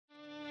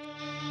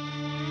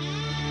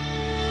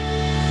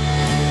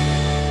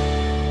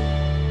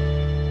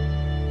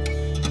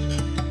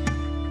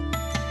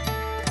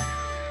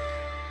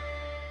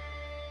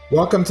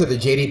Welcome to the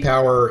JD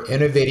Power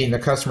Innovating the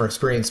Customer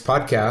Experience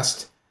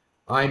podcast.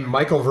 I'm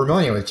Michael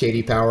Vermillion with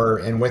JD Power,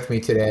 and with me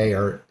today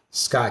are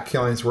Scott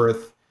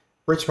Killingsworth,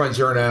 Rich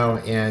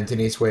Bongiorno, and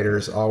Denise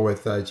Waiters, all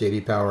with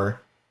JD Power.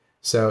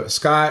 So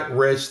Scott,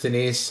 Rich,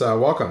 Denise,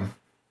 welcome.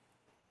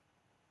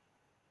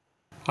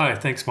 Hi,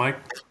 thanks, Mike.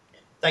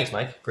 Thanks,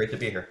 Mike. Great to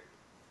be here.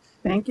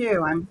 Thank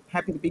you. I'm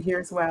happy to be here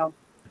as well.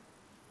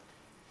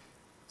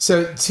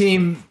 So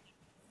team,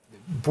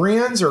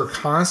 brands are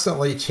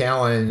constantly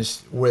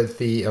challenged with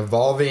the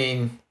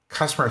evolving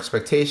customer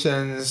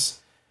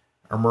expectations,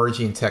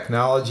 emerging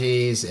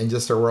technologies, and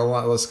just a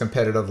relentless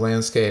competitive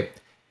landscape.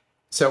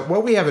 So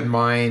what we have in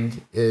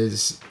mind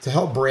is to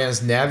help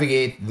brands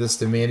navigate this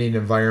demanding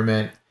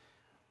environment.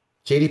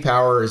 JD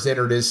Power is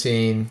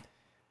introducing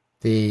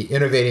the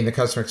Innovating the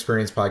Customer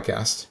Experience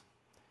podcast.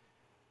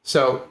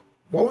 So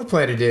what we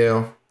plan to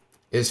do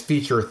is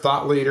feature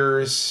thought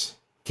leaders,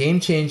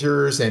 game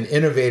changers, and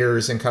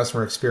innovators in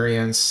customer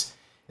experience.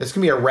 It's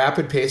going to be a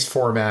rapid-paced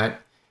format.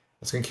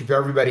 It's going to keep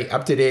everybody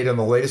up to date on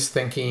the latest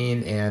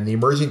thinking and the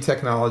emerging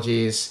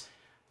technologies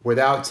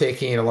without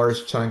taking a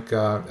large chunk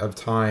of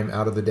time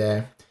out of the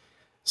day.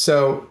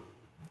 So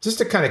just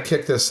to kind of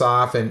kick this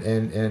off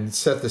and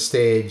set the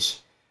stage,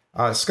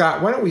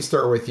 Scott, why don't we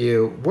start with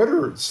you? What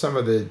are some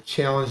of the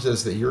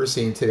challenges that you're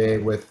seeing today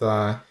with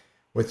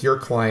your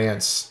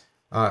clients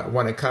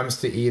when it comes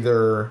to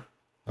either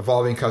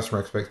evolving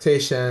customer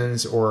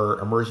expectations or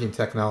emerging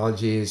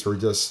technologies or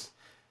just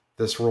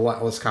this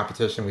relentless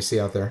competition we see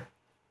out there?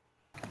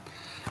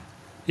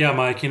 Yeah,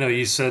 Mike,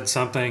 you said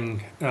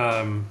something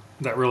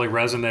that really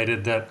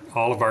resonated that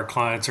all of our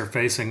clients are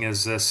facing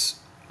is this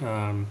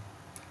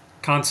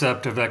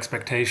concept of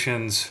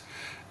expectations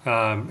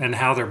and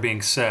how they're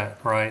being set,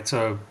 right?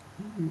 So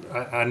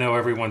I know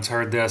everyone's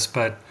heard this,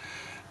 but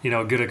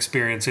good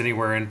experience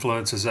anywhere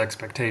influences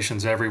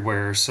expectations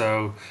everywhere.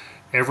 So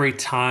every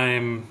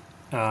time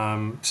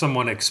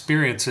someone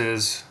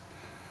experiences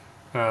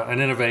an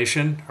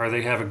innovation or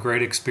they have a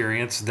great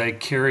experience, they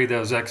carry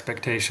those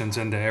expectations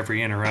into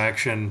every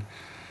interaction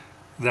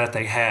that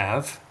they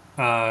have.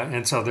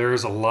 And so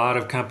there's a lot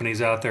of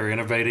companies out there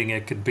innovating.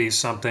 It could be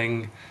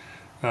something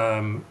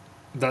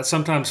that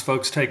sometimes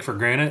folks take for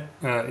granted.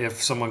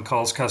 If someone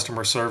calls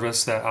customer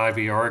service that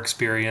IVR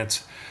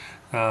experience,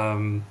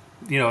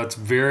 it's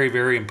very,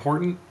 very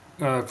important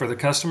for the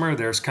customer.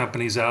 There's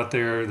companies out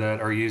there that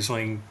are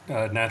using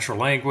natural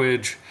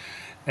language,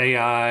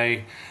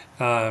 AI,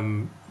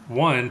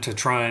 one, to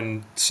try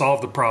and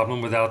solve the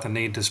problem without the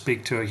need to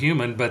speak to a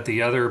human, but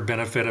the other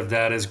benefit of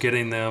that is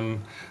getting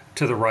them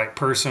to the right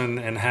person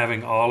and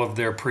having all of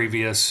their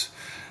previous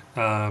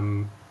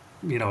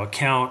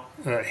account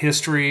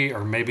history,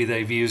 or maybe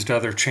they've used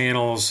other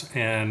channels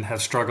and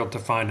have struggled to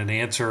find an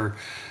answer.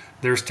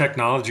 There's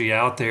technology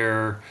out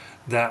there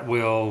that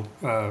will,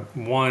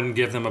 one,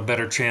 give them a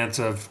better chance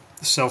of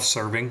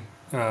self-serving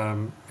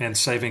and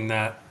saving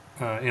that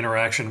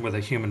interaction with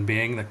a human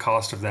being, the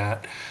cost of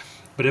that.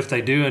 But if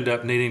they do end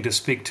up needing to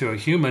speak to a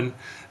human,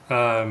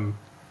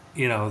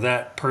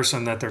 that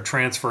person that they're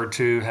transferred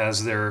to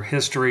has their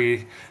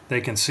history.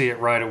 They can see it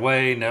right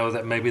away, know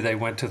that maybe they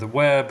went to the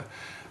web,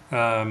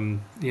 but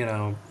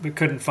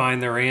couldn't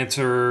find their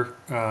answer,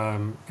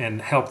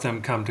 and help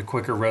them come to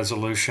quicker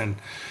resolution.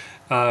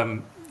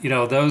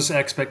 Those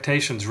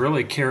expectations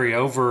really carry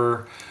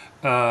over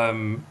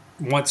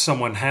once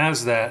someone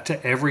has that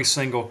to every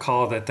single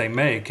call that they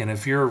make. And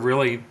if you're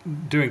really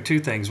doing two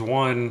things,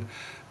 one,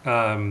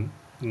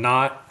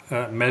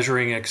 not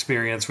measuring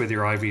experience with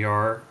your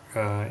IVR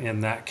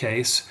in that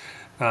case,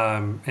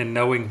 and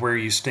knowing where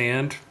you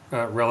stand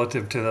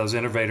relative to those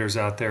innovators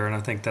out there. And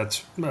I think that's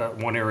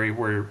one area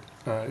where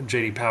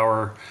JD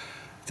Power,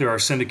 through our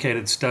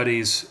syndicated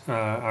studies,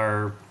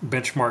 our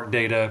benchmark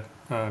data,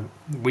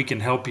 we can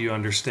help you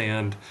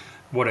understand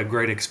what a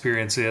great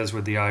experience is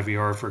with the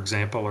IVR, for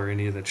example, or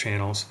any of the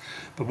channels.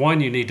 But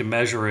one, you need to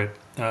measure it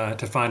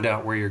to find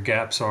out where your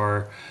gaps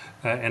are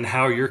and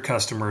how your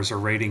customers are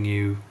rating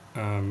you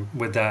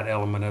with that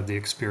element of the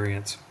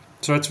experience.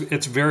 So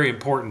it's very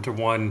important to,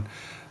 one,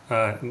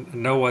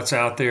 know what's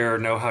out there,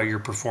 know how you're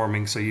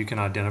performing so you can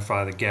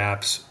identify the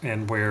gaps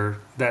and where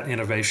that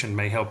innovation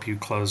may help you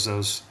close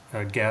those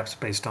gaps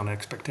based on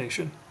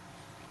expectation.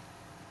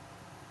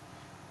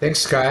 Thanks,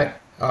 Scott.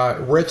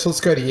 Rich,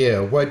 let's go to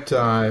you.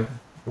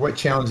 What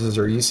challenges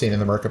are you seeing in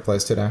the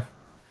marketplace today?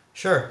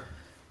 Sure.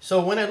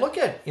 So when I look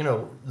at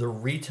the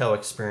retail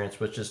experience,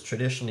 which has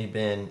traditionally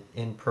been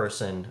in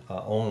person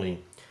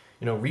only,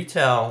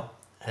 retail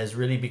has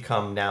really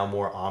become now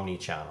more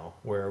omni-channel,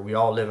 where we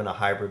all live in a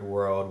hybrid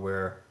world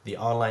where the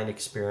online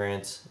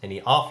experience and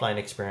the offline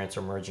experience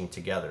are merging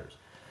together.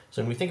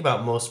 So when we think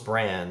about most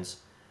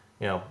brands,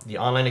 the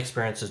online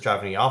experience is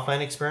driving the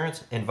offline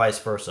experience, and vice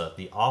versa.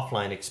 The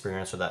offline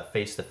experience, or that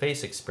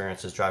face-to-face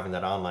experience, is driving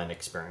that online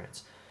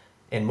experience.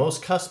 And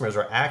most customers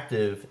are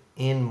active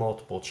in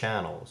multiple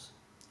channels,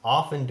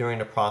 often during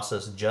the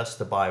process just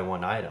to buy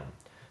one item.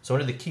 So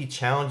one of the key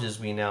challenges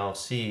we now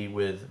see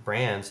with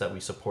brands that we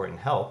support and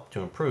help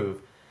to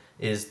improve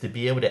is to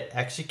be able to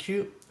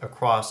execute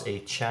across a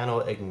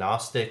channel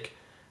agnostic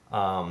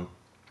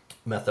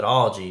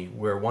methodology,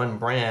 where one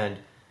brand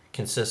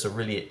consists of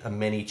really a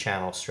many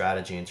channel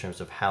strategy in terms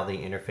of how they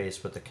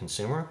interface with the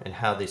consumer and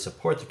how they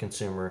support the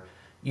consumer,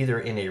 either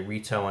in a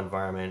retail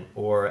environment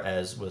or,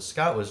 as what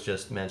Scott was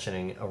just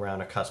mentioning,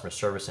 around a customer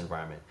service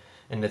environment.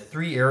 And the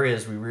three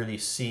areas we really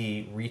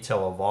see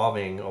retail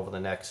evolving over the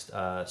next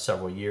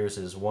several years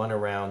is one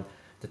around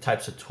the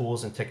types of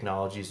tools and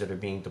technologies that are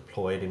being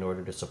deployed in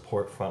order to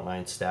support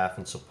frontline staff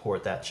and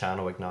support that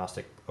channel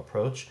agnostic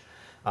approach.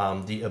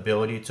 The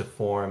ability to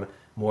form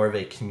more of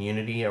a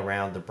community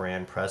around the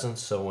brand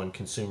presence. So when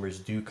consumers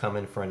do come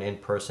in for an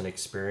in-person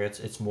experience,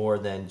 it's more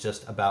than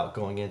just about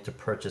going in to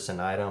purchase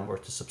an item or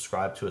to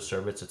subscribe to a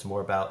service. It's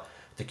more about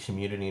the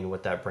community and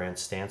what that brand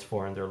stands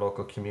for in their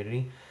local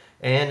community.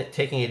 And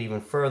taking it even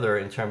further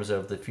in terms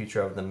of the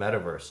future of the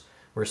metaverse.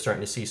 We're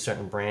starting to see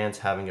certain brands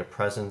having a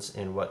presence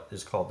in what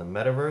is called the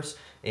metaverse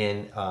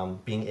and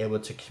being able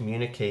to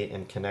communicate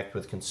and connect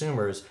with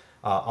consumers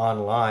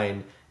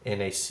online in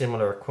a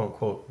similar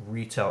quote-unquote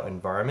retail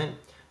environment,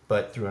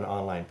 but through an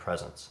online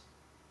presence.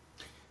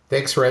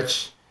 Thanks,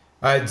 Rich.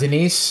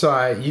 Denise,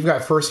 you've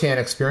got firsthand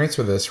experience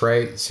with this,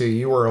 right? So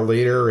you were a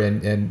leader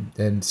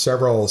in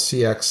several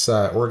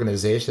CX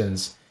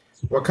organizations.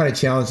 What kind of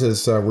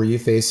challenges were you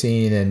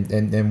facing,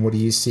 and what do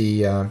you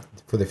see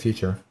for the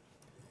future?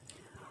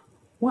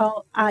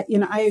 Well, I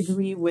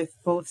agree with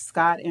both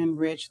Scott and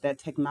Rich that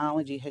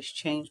technology has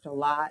changed a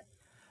lot.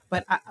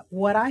 But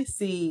what I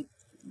see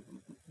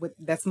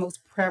that's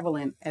most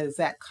prevalent is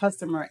that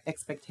customer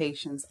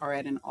expectations are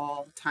at an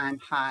all-time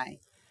high.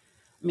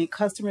 I mean,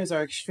 customers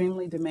are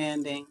extremely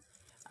demanding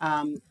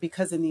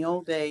because in the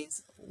old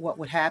days, what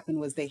would happen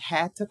was they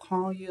had to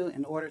call you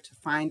in order to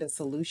find a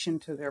solution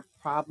to their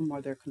problem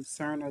or their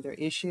concern or their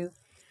issue.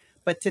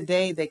 But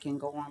today they can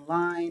go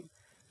online,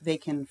 they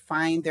can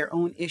find their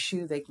own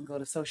issue, they can go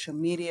to social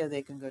media,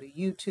 they can go to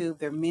YouTube.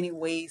 There are many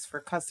ways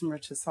for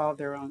customers to solve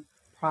their own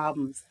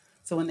problems.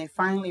 So when they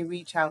finally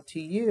reach out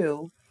to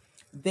you,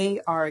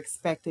 they are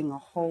expecting a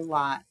whole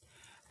lot.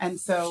 And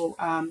so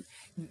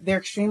they're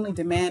extremely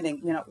demanding.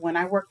 When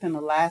I worked in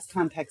the last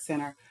contact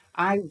center,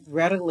 I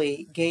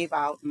readily gave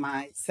out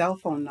my cell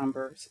phone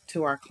numbers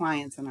to our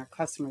clients and our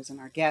customers and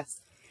our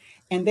guests.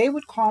 And they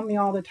would call me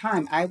all the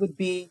time.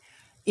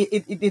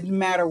 It didn't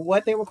matter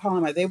what they were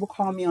calling me. They would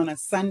call me on a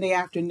Sunday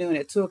afternoon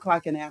at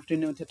 2:00 in the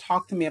afternoon to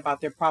talk to me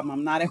about their problem.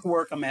 I'm not at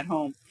work, I'm at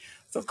home.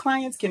 So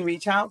clients can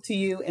reach out to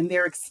you and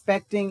they're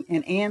expecting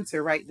an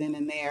answer right then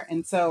and there.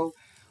 And so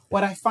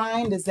what I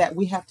find is that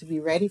we have to be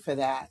ready for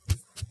that.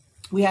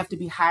 We have to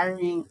be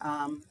hiring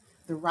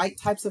the right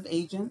types of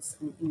agents.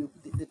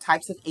 The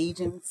types of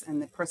agents and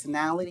the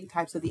personality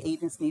types of the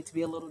agents need to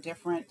be a little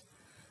different.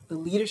 The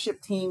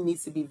leadership team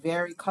needs to be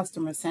very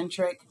customer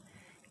centric.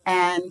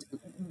 And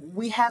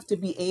we have to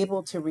be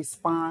able to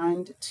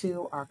respond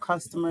to our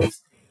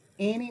customers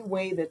any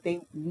way that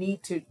they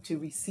need to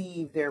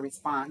receive their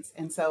response.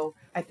 And so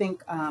I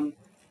think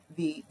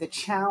the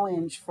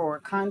challenge for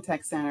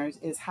contact centers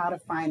is how to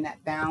find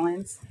that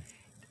balance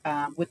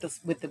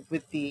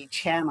with the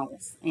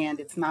channels, and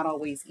it's not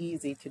always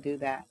easy to do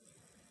that.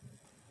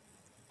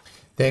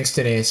 Thanks,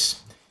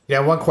 Denise.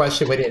 One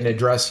question we didn't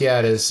address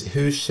yet is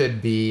who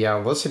should be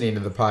listening to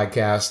the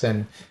podcast.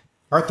 And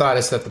our thought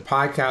is that the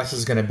podcast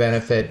is going to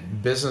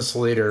benefit business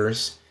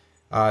leaders,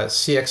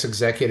 CX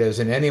executives,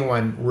 and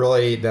anyone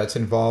really that's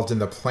involved in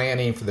the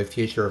planning for the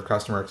future of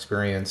customer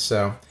experience.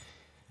 So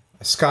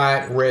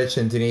Scott, Rich,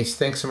 and Denise,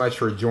 thanks so much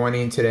for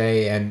joining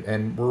today.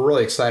 And we're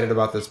really excited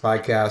about this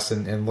podcast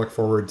and look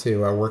forward to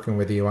working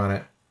with you on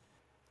it.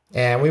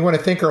 And we want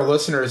to thank our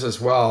listeners as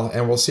well.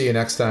 And we'll see you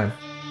next time.